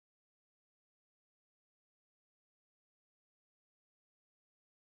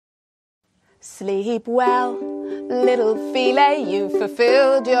Sleep well, little Philae, you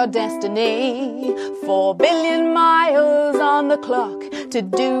fulfilled your destiny. 4 billion miles on the clock to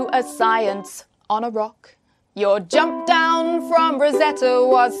do a science on a rock. Your jump down from Rosetta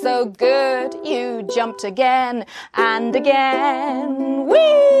was so good, you jumped again and again.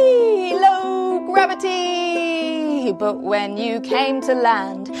 Whee! Low gravity! But when you came to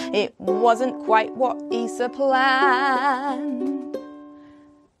land, it wasn't quite what ESA planned.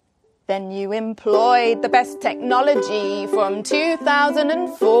 Then you employed the best technology from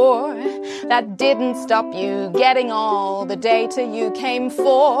 2004. That didn't stop you getting all the data you came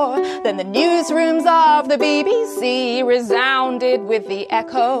for. Then the newsrooms of the BBC resounded with the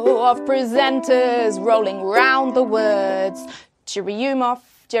echo of presenters rolling round the words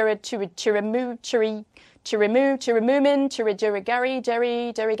Churyumov-Gerasimenko,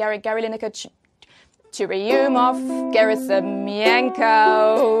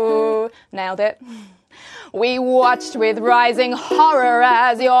 Churyumov-Gerasimenko. Nailed it. We watched with rising horror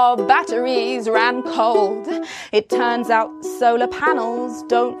as your batteries ran cold. It turns out solar panels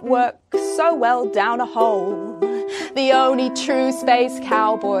don't work so well down a hole. The only true space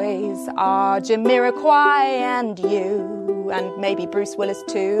cowboys are Jamiroquai and you, and maybe Bruce Willis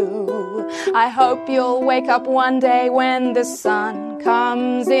too. I hope you'll wake up one day when the sun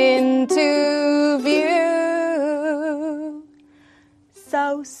comes into view.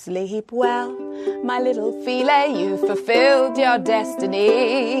 So sleep well, my little Philae, you fulfilled your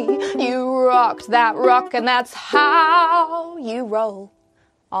destiny. You rocked that rock and that's how you roll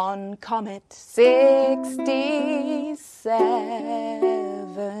on Comet 67P.